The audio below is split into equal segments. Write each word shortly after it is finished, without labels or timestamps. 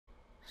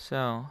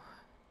So,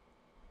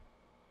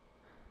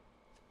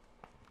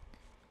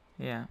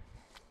 yeah.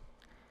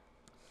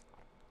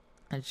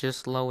 It's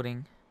just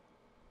loading.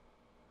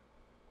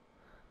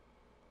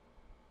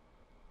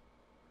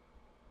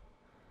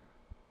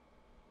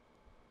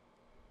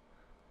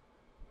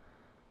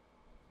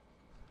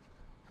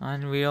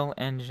 Unreal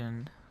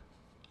Engine.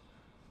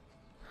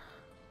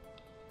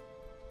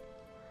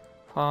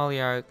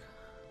 Polyarch.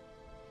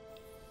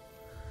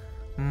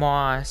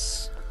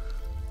 Moss.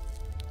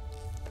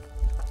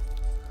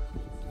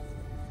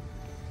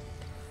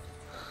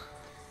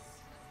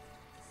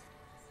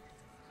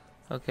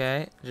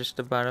 Okay, just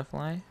a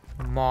butterfly.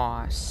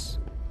 Moss.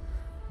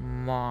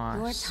 Moss.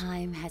 Your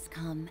time has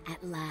come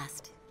at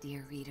last,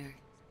 dear reader.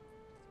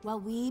 While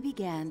we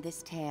began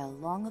this tale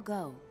long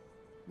ago,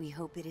 we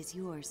hope it is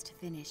yours to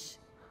finish.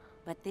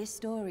 But this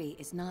story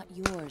is not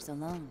yours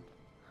alone.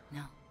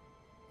 No,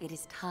 it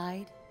is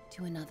tied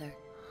to another.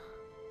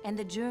 And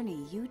the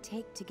journey you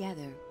take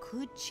together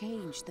could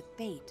change the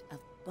fate of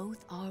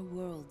both our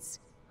worlds.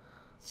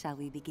 Shall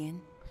we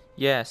begin?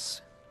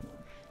 Yes.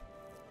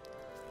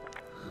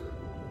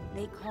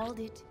 They called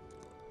it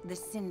the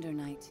Cinder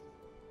Night.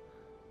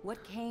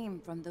 What came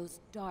from those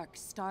dark,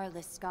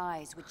 starless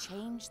skies would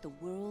change the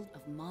world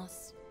of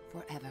Moss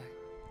forever.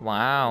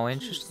 Wow, The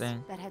interesting.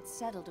 peace that had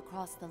settled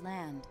across the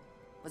land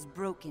was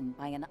broken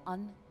by an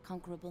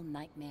unconquerable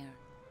nightmare.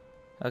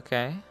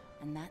 Okay.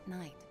 And that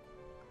night,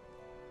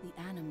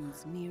 the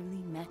animals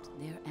nearly met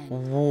their end.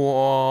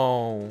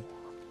 Whoa.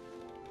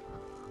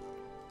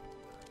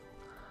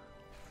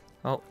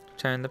 Oh,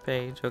 turn the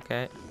page,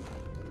 okay.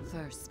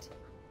 First,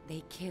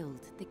 they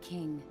killed the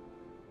king.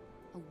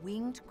 A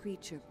winged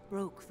creature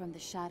broke from the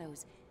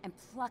shadows and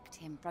plucked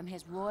him from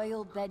his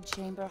royal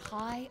bedchamber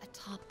high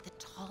atop the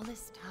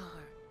tallest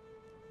tower.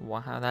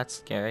 Wow, that's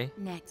scary.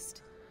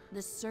 Next,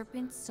 the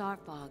serpent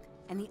Sarfog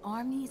and the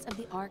armies of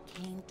the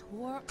Arcane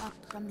tore up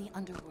from the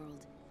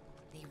underworld.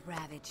 They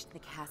ravaged the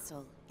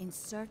castle in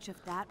search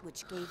of that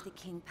which gave the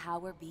king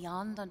power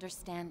beyond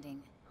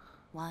understanding.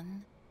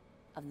 One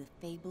of the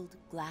fabled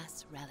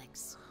glass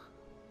relics.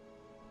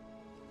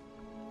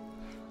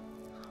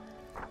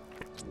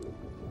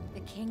 The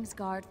King's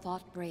Guard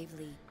fought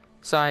bravely.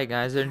 Sorry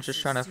guys, they're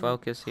just trying to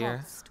focus here.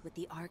 Pulsed with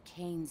the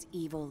Arcane's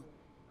evil.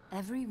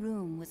 Every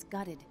room was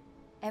gutted.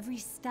 Every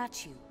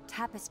statue,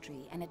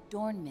 tapestry, and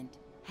adornment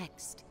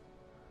hexed.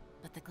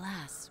 But the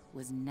glass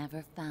was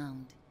never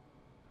found.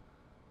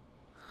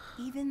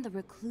 Even the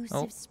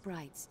reclusive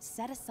sprites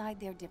set aside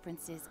their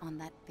differences on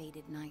that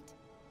fated night.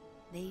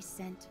 They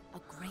sent a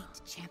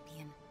great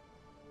champion,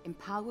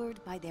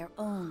 empowered by their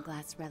own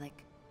glass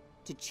relic,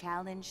 to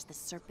challenge the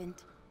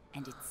serpent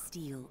and its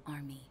steel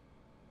army.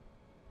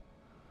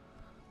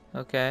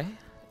 Okay,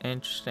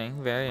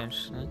 interesting, very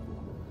interesting.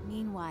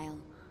 Meanwhile,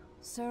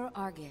 Sir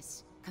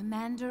Argus,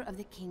 commander of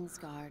the King's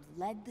Guard,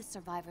 led the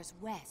survivors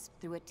west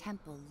through a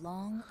temple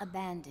long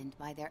abandoned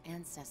by their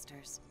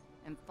ancestors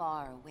and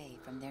far away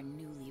from their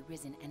newly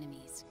risen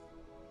enemies.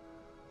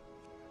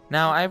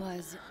 Now It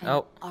was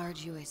an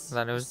arduous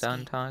thought I was done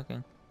escape.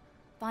 talking.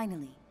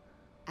 Finally,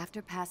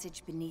 after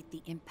passage beneath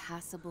the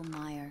impassable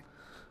mire,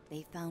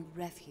 they found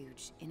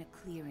refuge in a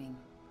clearing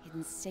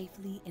hidden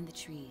safely in the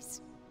trees.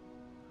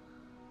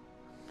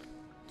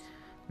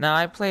 Now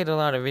I played a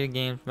lot of video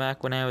games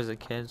back when I was a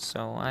kid,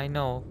 so I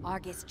know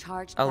Argus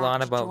charged a back lot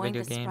to about join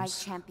video the Sprite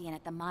games. champion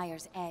at the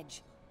mire's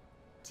edge.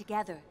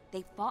 Together,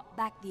 they fought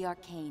back the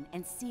Arcane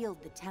and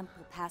sealed the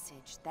temple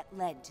passage that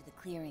led to the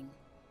clearing.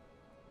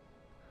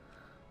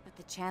 But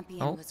the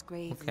champion was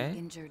gravely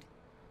injured.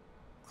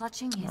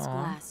 Clutching his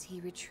glass, he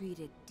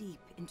retreated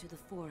deep into the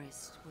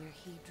forest where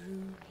he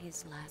drew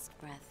his last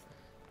breath.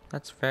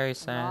 That's very A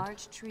sad.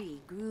 large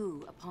tree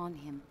grew upon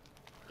him.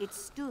 It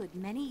stood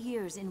many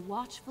years in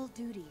watchful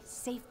duty,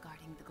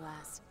 safeguarding the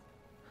glass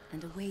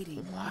and awaiting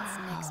its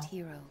next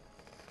hero.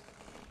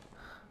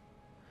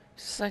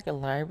 Is this like a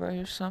library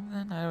or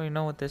something? I don't even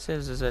know what this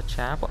is. Is it a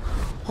chapel?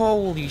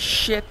 Holy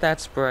shit,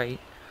 that's bright.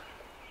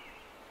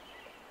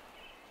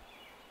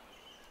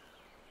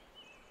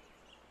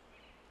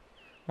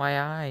 My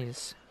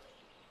eyes.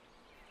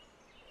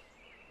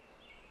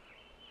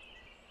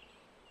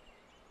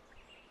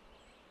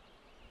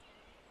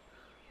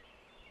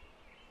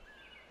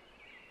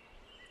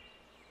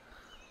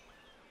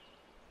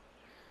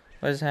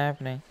 What is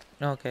happening?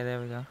 Okay,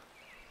 there we go.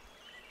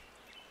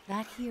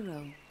 That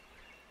hero,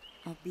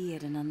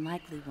 albeit an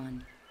unlikely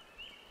one,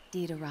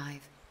 did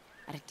arrive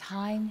at a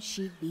time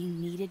she'd be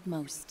needed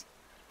most.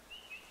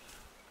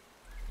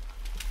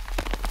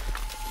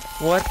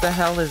 What the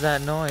hell is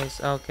that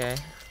noise? Okay.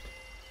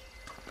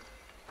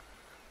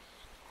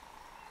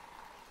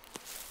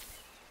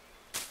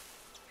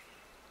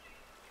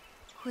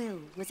 Quill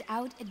was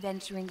out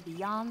adventuring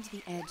beyond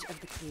the edge of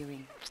the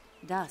clearing.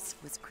 Dusk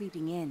was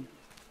creeping in,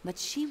 but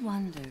she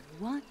wondered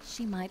what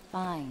she might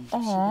find if she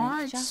Aw,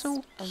 went it's just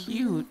so a little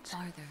cute.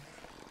 farther.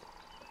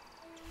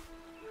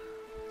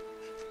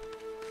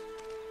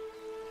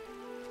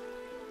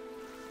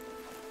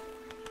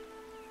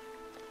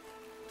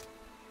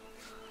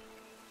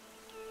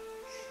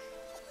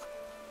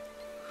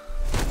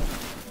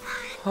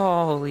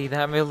 Holy,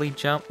 that really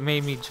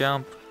made me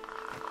jump.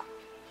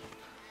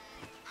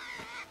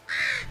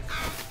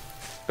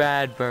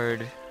 Bad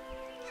bird.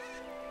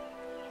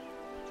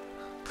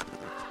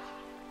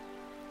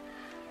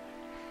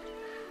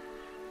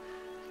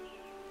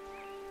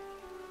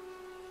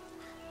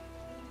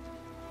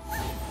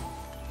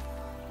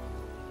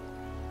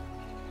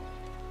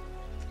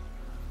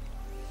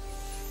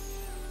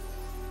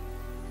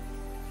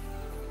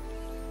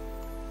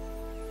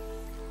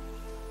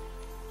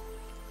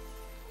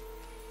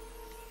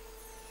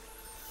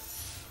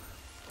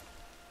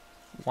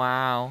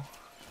 Wow.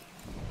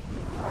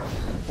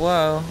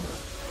 Whoa.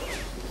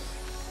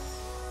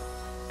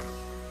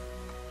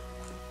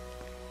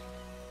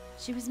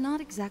 She was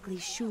not exactly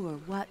sure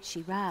what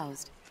she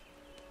roused,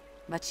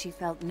 but she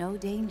felt no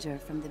danger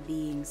from the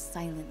beings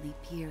silently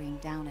peering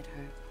down at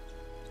her.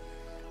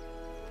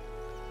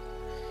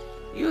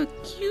 You're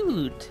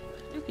cute.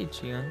 Look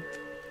at you.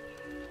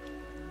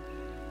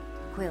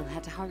 Quill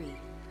had to hurry.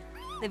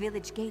 The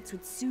village gates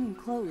would soon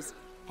close,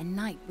 and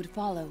night would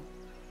follow.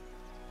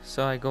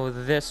 So I go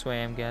this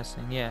way, I'm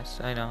guessing. Yes,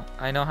 I know.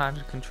 I know how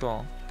to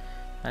control.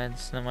 And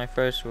it's not my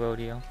first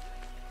rodeo.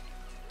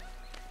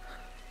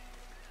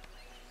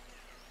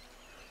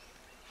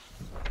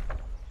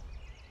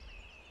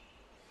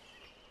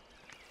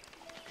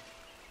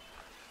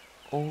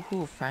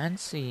 Oh,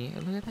 fancy.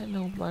 Look at that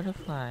little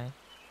butterfly.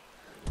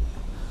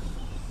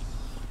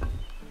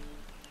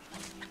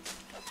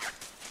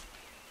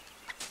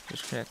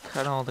 Just gonna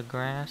cut all the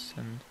grass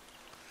and...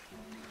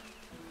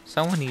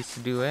 Someone needs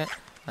to do it.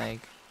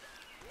 Like...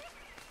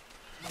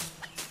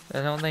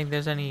 I don't think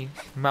there's any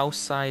mouse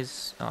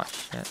size... Oh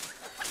shit.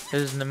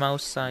 There's the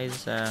mouse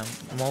size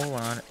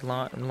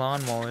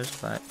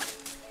lawnmowers, but...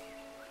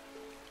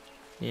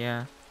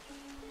 Yeah.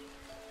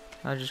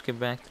 I'll just get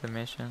back to the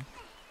mission.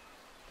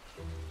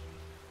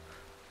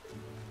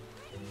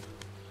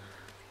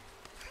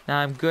 Now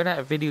I'm good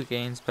at video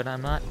games, but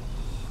I'm not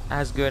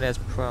as good as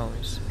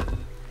pros.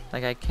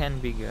 Like I can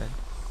be good.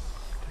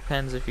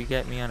 Depends if you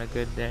get me on a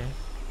good day.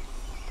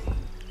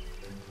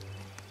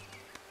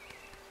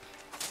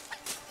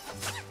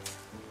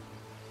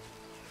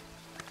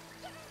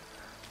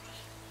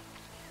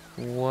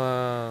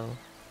 Whoa.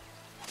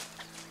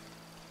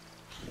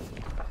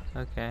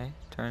 Okay,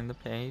 turn the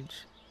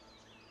page.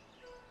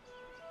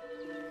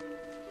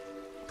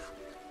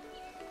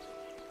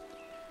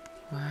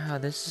 Wow,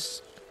 this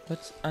is...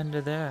 What's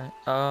under there?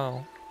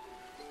 Oh,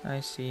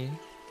 I see.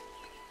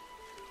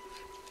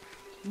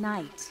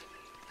 Night,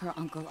 her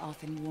uncle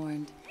often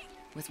warned,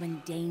 was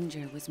when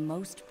danger was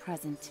most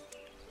present.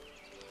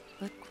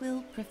 But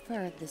Quill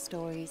preferred the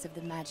stories of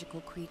the magical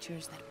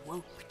creatures that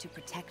woke to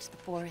protect the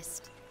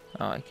forest.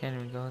 Oh, I can't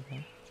even go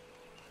there.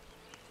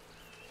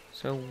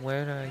 So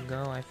where do I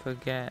go? I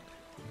forget.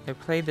 I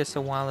played this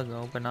a while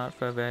ago, but not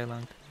for a very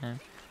long time.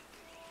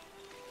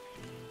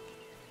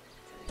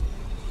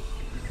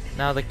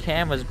 Now the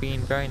camera's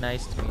being very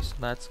nice to me, so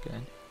that's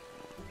good.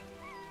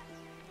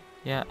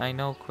 Yeah, I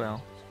know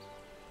Quill.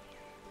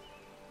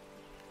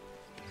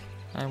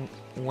 I'm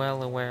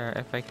well aware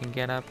if I can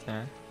get up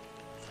there.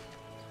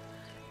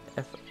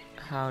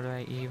 How do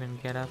I even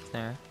get up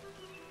there?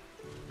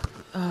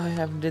 Oh, I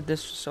haven't did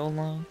this for so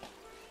long.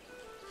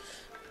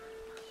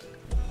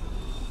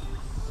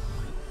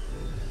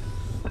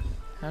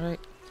 How do I...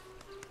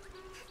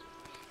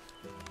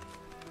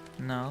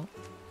 No.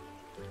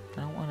 I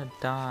don't want to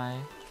die.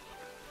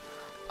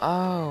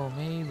 Oh,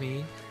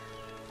 maybe.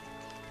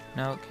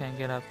 No, can't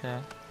get up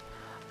there.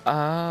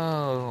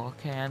 Oh,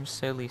 okay, I'm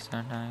silly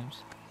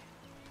sometimes.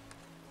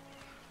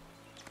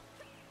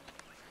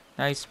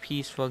 Nice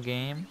peaceful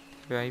game.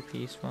 Very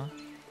peaceful.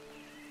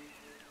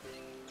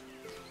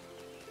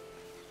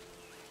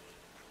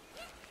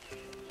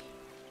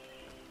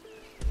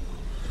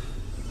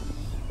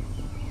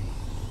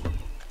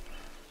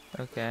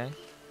 Okay.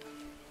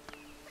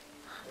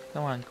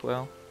 Come on,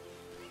 Quill.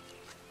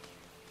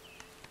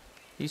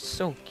 He's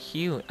so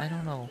cute. I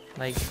don't know,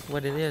 like,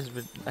 what it is,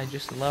 but I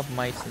just love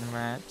mice and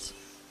rats.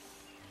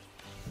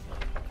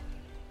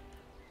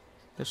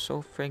 They're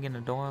so friggin'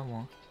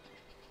 adorable.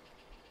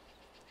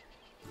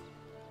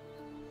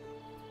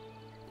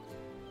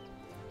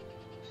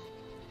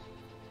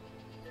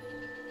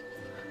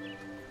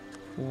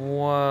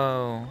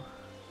 Whoa.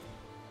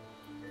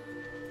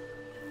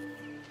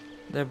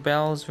 The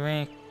bells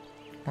ring,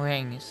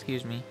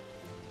 excuse me.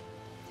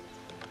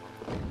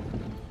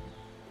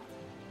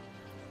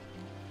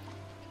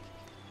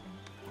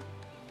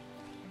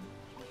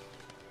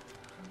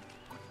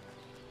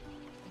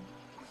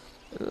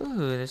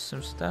 Ooh, there's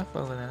some stuff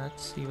over there.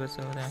 Let's see what's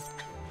over there.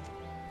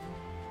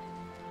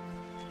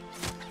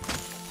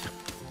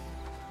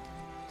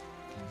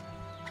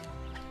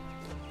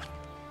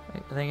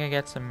 I think I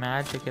got some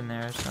magic in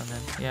there or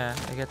something. Yeah,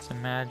 I got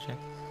some magic.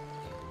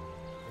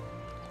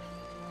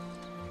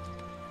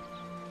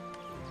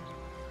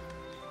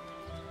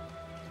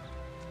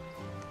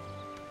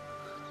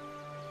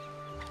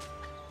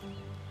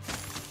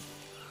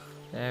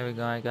 There we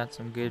go, I got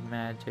some good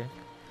magic.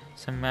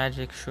 Some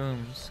magic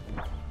shrooms.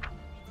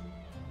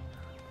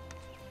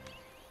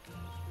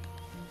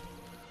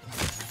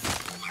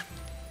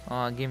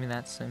 Oh, give me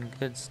that some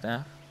good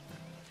stuff.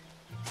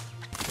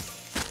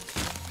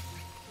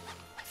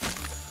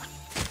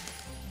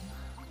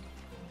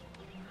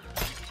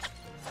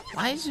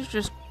 Why is there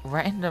just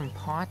random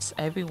pots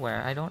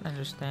everywhere? I don't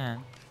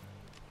understand.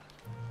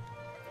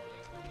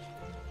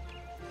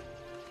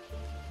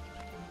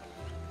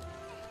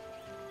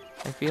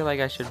 I feel like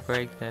I should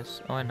break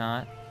this, or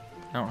not.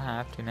 I don't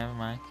have to, never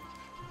mind.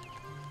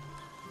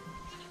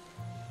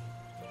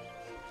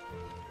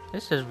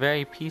 This is a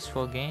very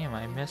peaceful game.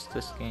 I missed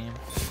this game.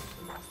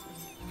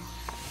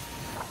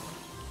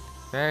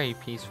 Very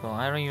peaceful.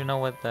 I don't even know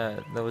what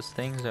those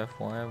things are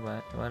for,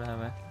 but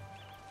whatever.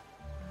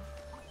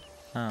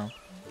 Oh.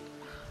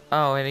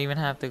 Oh, I didn't even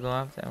have to go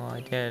up there. Well,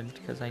 I did,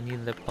 because I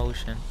needed the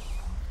potion.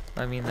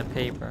 I mean the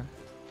paper.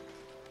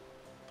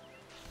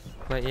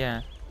 But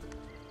yeah.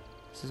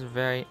 This is a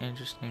very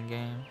interesting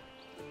game.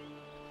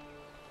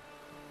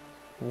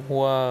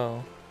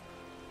 Whoa.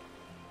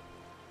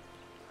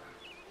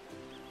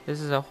 This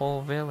is a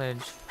whole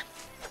village.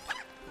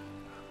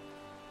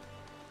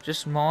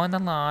 Just mowing the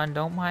lawn,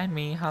 don't mind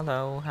me.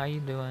 Hello, how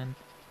you doing?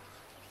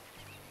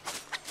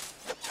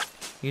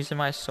 Using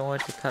my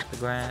sword to cut the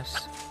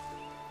grass.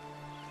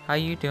 How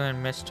you doing,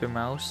 Mr.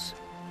 Mouse?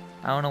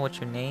 I don't know what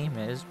your name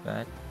is,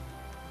 but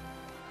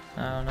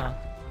I don't know.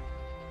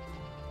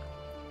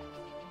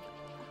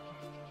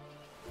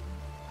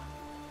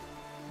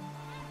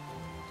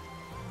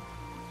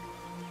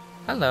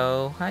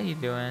 Hello, how you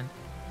doing?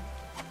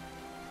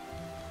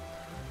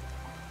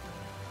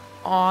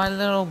 Aw,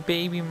 little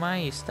baby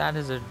mice. That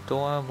is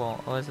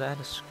adorable. Or is that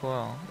a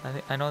squirrel?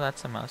 I know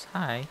that's a mouse.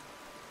 Hi.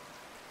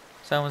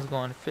 Someone's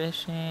going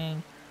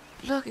fishing.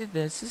 Look at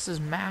this. This is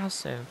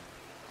massive.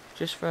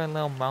 Just for a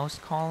little mouse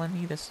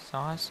colony, this is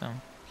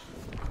awesome.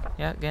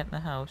 Yeah, get in the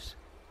house.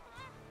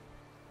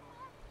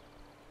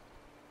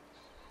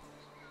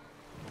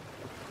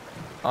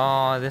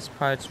 Oh, this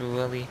part's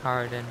really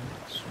hard and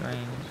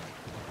strange.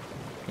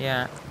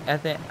 Yeah, I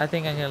think I'm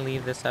gonna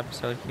leave this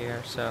episode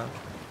here, so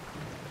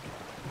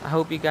I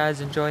hope you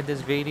guys enjoyed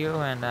this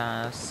video,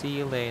 and see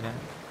you later.